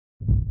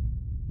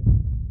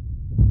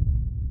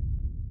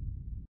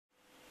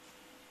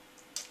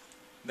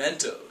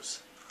Mentos.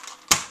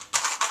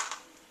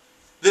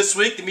 This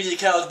week, the Media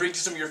Cows brings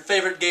you some of your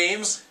favorite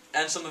games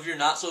and some of your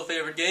not so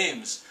favorite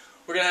games.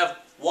 We're going to have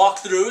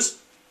walkthroughs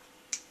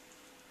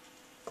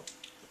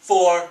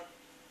for,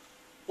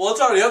 well,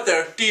 it's already up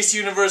there, DC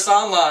Universe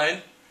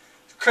Online.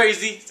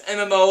 Crazy, it's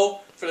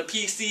MMO for the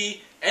PC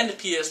and the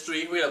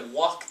PS3. We're going to have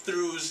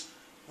walkthroughs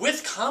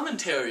with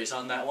commentaries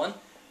on that one.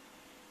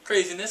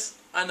 Craziness,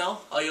 I know,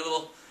 all you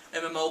little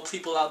MMO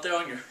people out there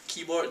on your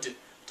keyboard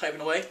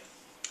typing away.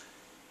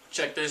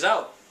 Check these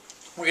out.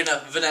 We're going to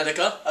have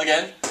Venetica,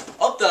 again,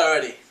 up there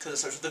already, because it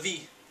starts with a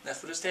V.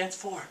 That's what it stands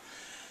for.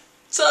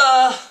 It's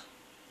a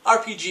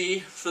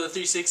RPG for the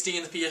 360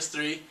 and the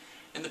PS3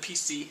 and the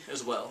PC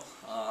as well.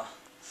 I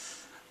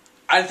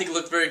didn't think it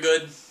looked very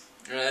good.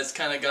 It's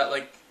kind of got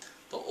like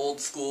the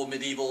old school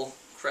medieval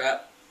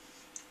crap.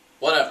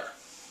 Whatever.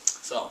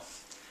 So,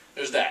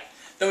 there's that.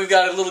 Then we've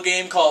got a little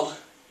game called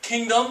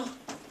Kingdom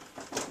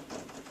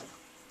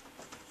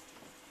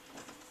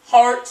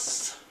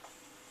Hearts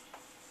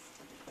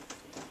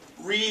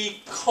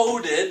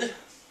Recoded.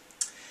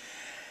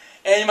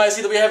 And you might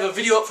see that we have a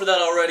video up for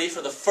that already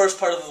for the first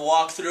part of the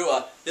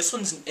walkthrough. This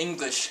one's in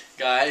English,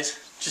 guys,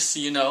 just so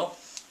you know.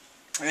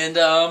 And,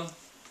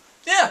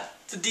 yeah,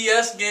 it's a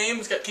DS game.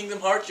 It's got Kingdom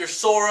Hearts. You're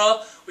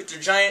Sora with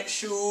your giant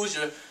shoes.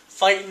 You're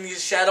fighting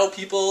these shadow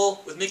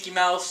people with Mickey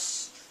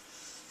Mouse.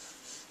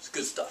 It's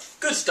good stuff.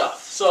 Good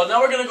stuff. So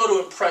now we're going to go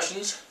to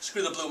impressions.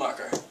 Screw the blue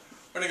marker.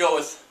 We're going to go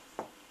with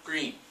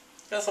green.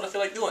 That's what I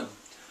feel like doing.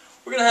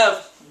 We're going to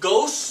have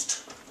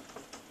Ghost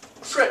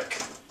Trick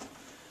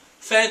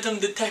Phantom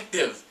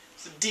Detective.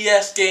 It's a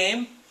DS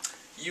game.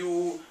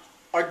 You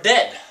are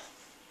dead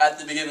at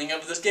the beginning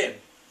of this game.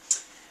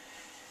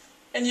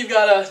 And you've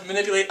got to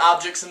manipulate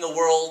objects in the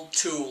world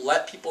to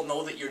let people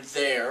know that you're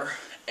there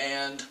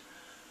and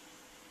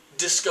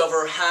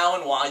discover how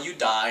and why you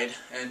died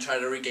and try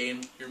to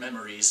regain your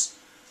memories.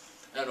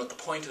 I don't know what the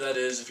point of that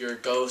is. If you're a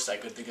ghost, I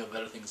could think of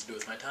better things to do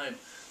with my time.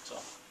 So,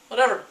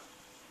 whatever.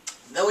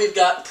 Then we've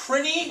got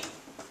Prinny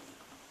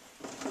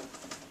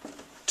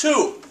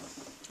 2.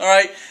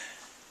 Alright.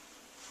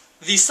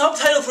 The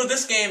subtitle for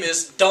this game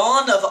is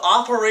Dawn of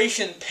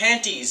Operation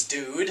Panties,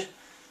 dude.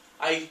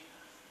 I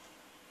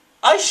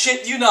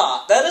shit you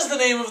not. That is the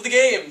name of the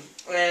game.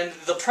 And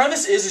the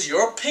premise is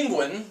you're a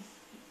penguin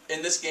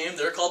in this game.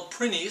 They're called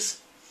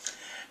Prinnies.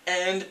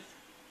 And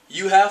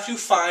you have to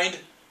find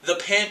the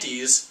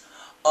panties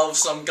of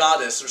some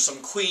goddess or some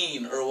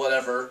queen or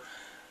whatever.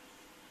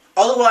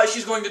 Otherwise,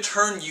 she's going to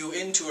turn you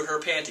into her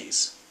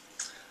panties.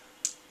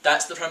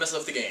 That's the premise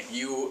of the game.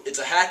 It's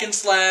a hack and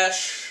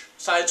slash,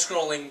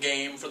 side-scrolling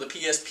game for the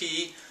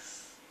PSP.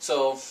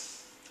 So,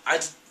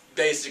 I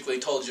basically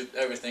told you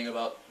everything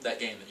about that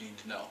game that you need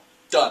to know.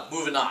 Done.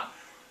 Moving on.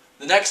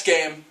 The next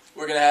game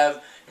we're going to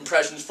have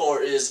impressions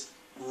for is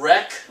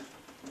Rec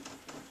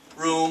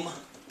Room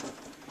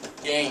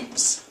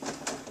Games.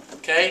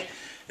 Okay?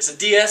 It's a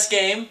DS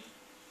game.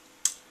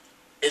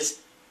 It's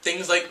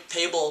things like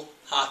table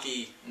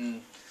hockey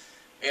and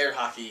air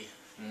hockey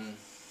and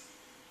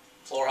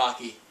floor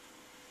hockey.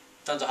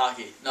 Tons of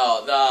hockey.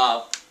 No,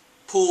 the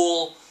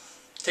pool,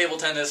 table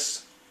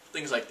tennis,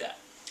 things like that.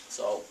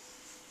 So,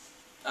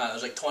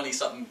 there's like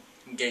 20-something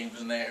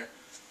games in there.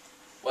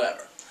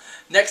 Whatever.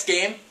 Next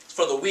game is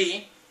for the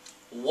Wii,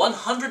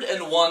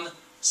 101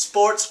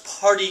 Sports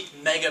Party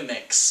Mega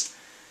Mix.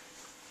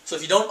 So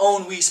if you don't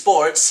own Wii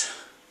Sports,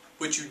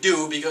 which you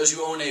do because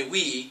you own a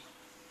Wii,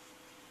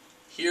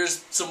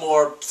 here's some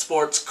more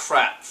sports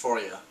crap for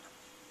you.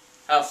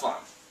 Have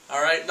fun.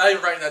 Alright? Not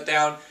even writing that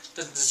down.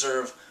 Doesn't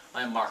deserve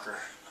my marker.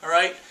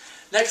 Alright?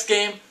 Next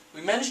game,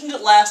 we mentioned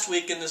it last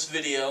week in this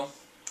video,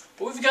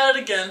 but we've got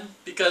it again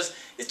because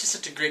it's just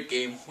such a great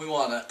game. We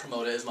want to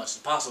promote it as much as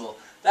possible.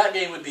 That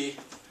game would be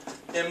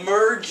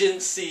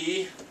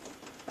Emergency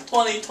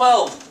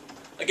 2012.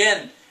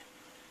 Again,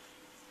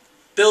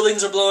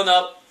 buildings are blowing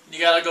up. You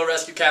gotta go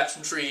rescue cats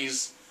from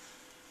trees.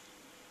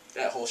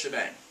 That whole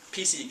shebang.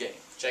 PC game.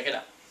 Check it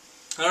out.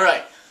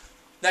 Alright.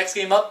 Next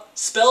game up,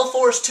 Spell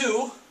Force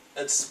 2.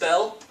 That's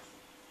Spell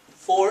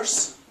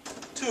Force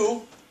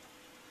 2.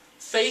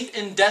 Faith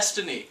in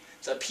Destiny.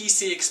 It's a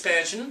PC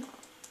expansion.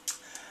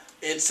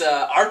 It's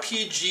a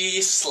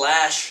RPG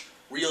slash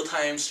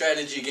real-time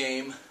strategy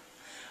game.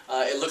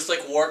 It looks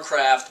like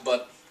Warcraft,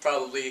 but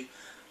probably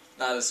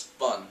not as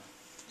fun.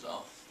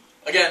 So,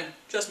 again,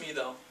 just me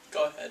though.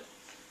 Go ahead.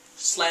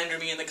 Slander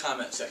me in the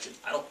comment section.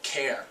 I don't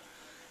care.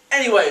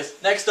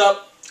 Anyways, next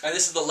up, and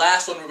this is the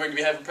last one we're going to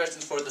be having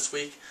impressions for this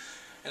week.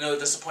 I know it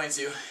disappoints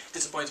you. It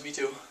disappoints me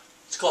too.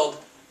 It's called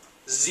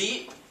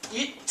Zeet.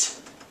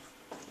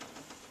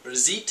 Or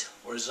Zeet.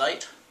 Or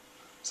Zite.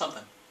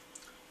 Something.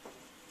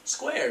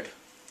 Squared.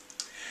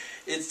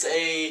 It's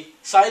a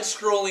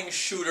side-scrolling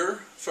shooter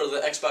for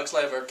the Xbox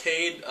Live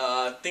Arcade.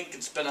 I think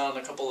it's been on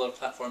a couple of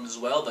platforms as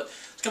well, but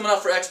it's coming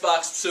out for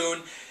Xbox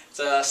soon. It's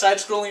a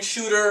side-scrolling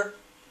shooter,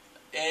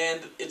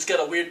 and it's got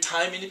a weird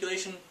time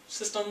manipulation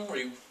system where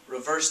you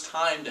reverse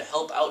time to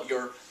help out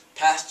your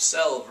past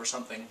self or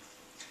something.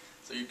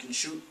 So you can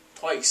shoot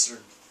twice or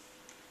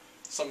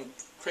some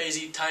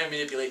crazy time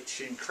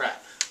manipulation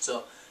crap.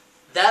 So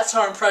that's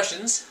our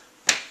impressions.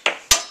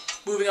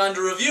 Moving on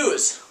to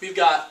reviews. We've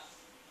got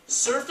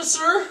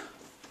Surfacer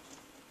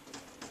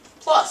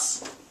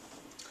Plus.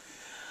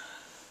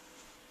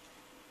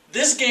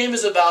 This game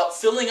is about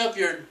filling up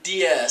your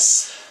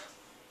DS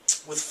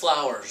with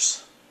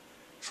flowers,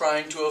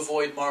 trying to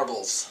avoid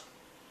marbles.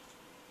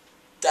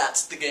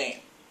 That's the game.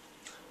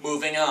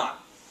 Moving on.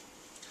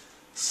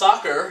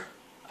 Soccer.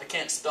 I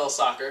can't spell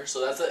soccer,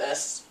 so that's a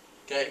S.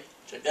 Okay,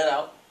 check that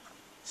out.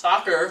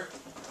 Soccer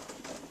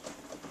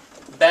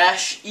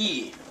Bash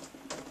E.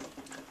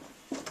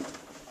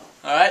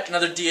 Alright,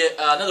 another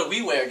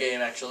WiiWare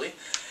game, actually.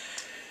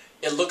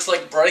 It looks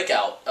like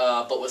Breakout,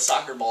 but with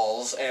soccer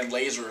balls and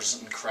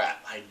lasers and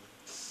crap.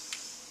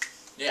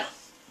 Yeah.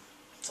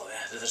 So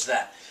yeah, there's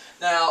that.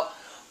 Now,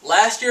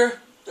 last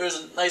year, there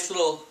was a nice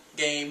little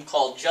game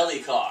called Jelly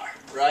Car,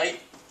 right?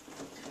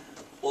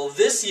 Well,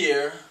 this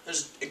year,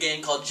 there's a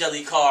game called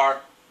Jelly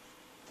Car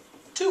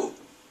 2.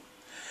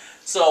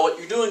 So what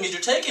you're doing is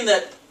you're taking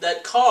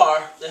that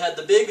car that had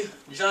the big,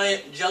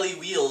 giant jelly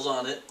wheels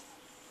on it,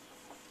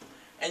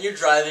 and you're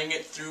driving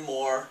it through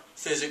more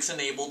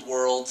physics-enabled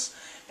worlds,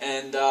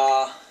 and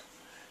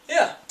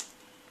yeah,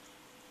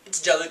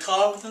 it's Jelly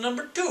Car with a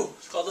number 2.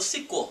 It's called a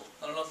sequel.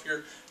 I don't know if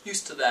you're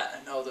used to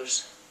that. I know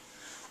there's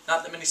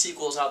not that many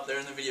sequels out there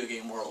in the video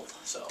game world,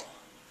 so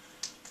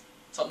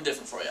something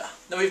different for you.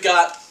 Then we've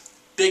got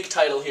big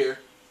title here,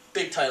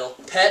 big title,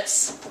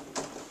 Pets,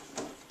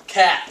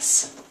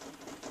 Cats,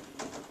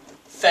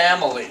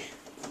 Family.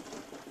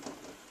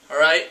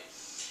 Alright?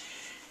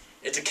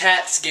 It's a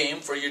cats game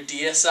for your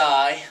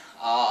DSi.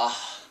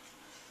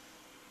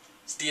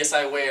 It's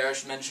DSiWare, I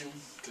should mention,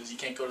 because you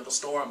can't go to the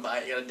store and buy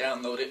it. You gotta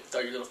download it with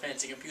all your little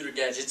fancy computer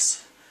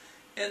gadgets.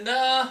 And,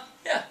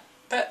 yeah,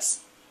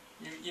 pets.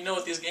 You know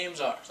what these games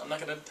are, so I'm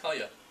not gonna tell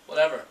you.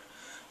 Whatever.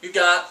 We've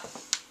got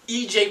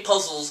EJ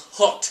Puzzles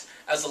Hooked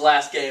as the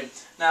last game.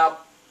 Now,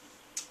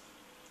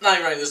 I'm not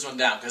even writing this one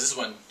down, because this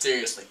one,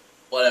 seriously,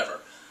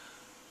 whatever.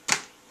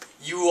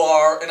 You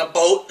are in a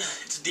boat.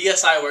 It's a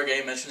DSiWare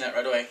game, mention that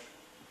right away.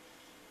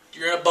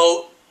 You're in a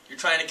boat, you're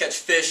trying to catch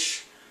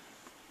fish,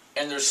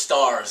 and there's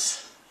stars.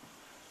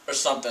 Or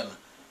something.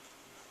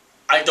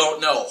 I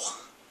don't know.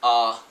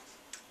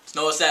 It's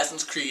no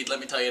Assassin's Creed, let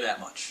me tell you that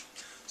much.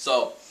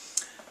 So,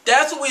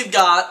 that's what we've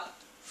got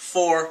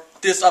for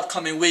this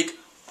upcoming week.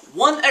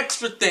 One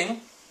extra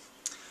thing.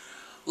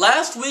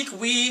 Last week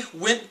we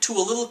went to a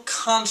little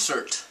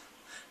concert.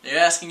 Now you're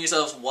asking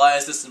yourselves, why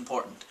is this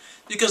important?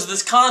 Because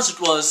this concert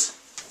was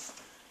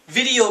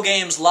Video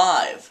Games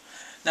Live.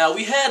 Now,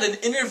 we had an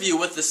interview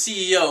with the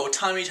CEO,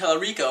 Tommy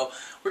Tallarico.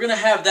 We're going to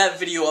have that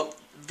video up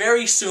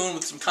very soon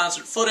with some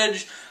concert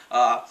footage.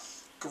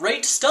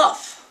 Great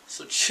stuff.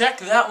 So check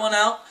that one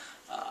out.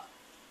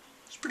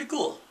 It's pretty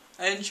cool.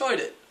 I enjoyed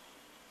it.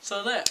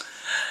 So there.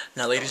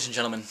 Now, ladies and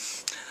gentlemen,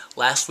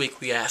 last week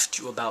we asked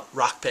you about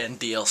Rock Band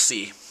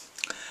DLC.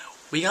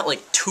 We got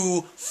like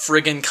 2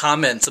 friggin'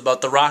 comments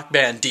about the Rock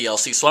Band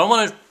DLC, so I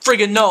want to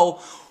friggin' know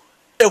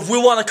if we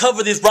want to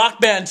cover these Rock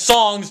Band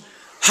songs.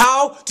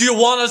 How do you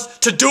want us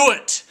to do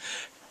it?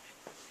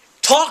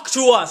 Talk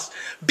to us.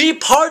 Be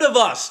part of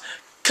us.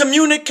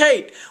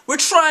 Communicate. We're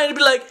trying to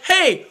be like,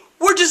 hey,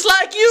 we're just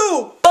like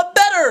you, but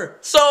better.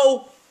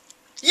 So,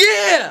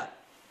 yeah.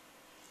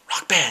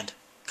 Rock Band.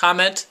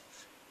 Comment.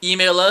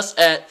 Email us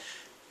at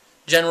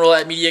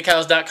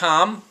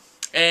general@mediacows.com.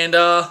 And,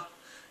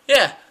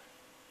 yeah.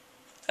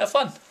 Have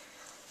fun.